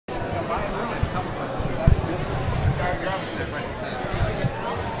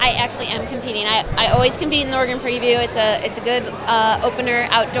I actually am competing. I always compete in the Oregon Preview. It's a good opener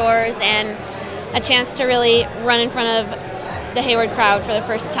outdoors and a chance to really run in front of the Hayward crowd for the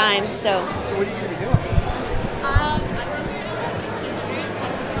first time. So what are you going to be doing? I run here at 1500.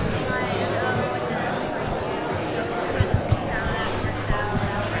 That's normally my MO with the preview, so we'll kind of see how that works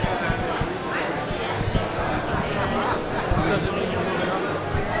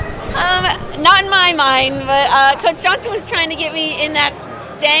out. Not in my mind, but Coach Johnson was trying to get me in that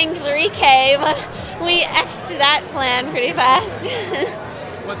dang 3K, but we X'd that plan pretty fast.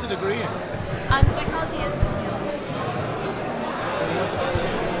 What's the degree in? Psychology and sociology.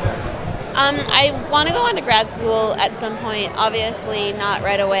 I want to go on to grad school at some point, obviously not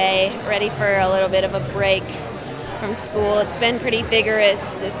right away, ready for a little bit of a break from school. It's been pretty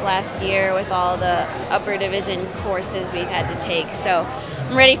vigorous this last year with all the upper division courses we've had to take, so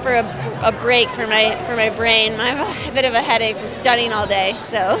I'm ready for a break for my brain. I have a bit of a headache from studying all day,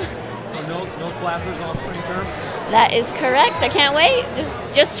 so no classes all spring term? That is correct. I can't wait.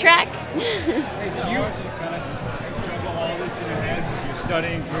 Just track. Hey, do you kind of juggle all this in your head? You're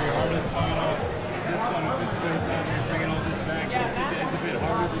studying for your harness final. This one, if it's third time you're bringing all this back, is it a bit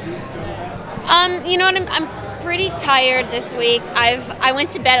harder to do that? You know what? I'm pretty tired this week. I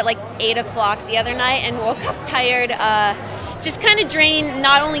went to bed at like 8 o'clock the other night and woke up tired. Just kind of drained,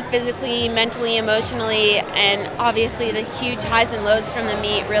 not only physically, mentally, emotionally, and obviously the huge highs and lows from the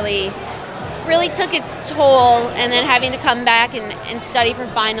meet really took its toll, and then having to come back and study for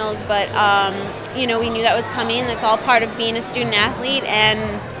finals. But you know, we knew that was coming. That's all part of being a student athlete,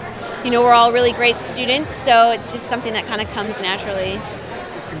 and you know, we're all really great students, so it's just something that kind of comes naturally.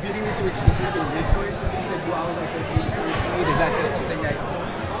 Is competing this week been your choice? You said you always like to compete. Is that just something that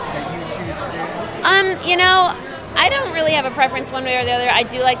you choose to do? You know, I don't really have a preference one way or the other. I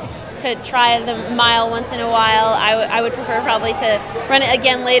do like to try the mile once in a while. I would prefer probably to run it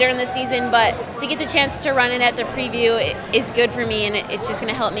again later in the season, but to get the chance to run it at the preview is good for me, and it's just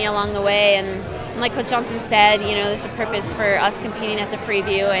going to help me along the way. And like Coach Johnson said, you know, there's a purpose for us competing at the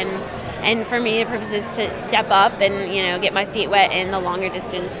preview, and for me the purpose is to step up and, you know, get my feet wet in the longer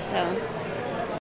distance. So.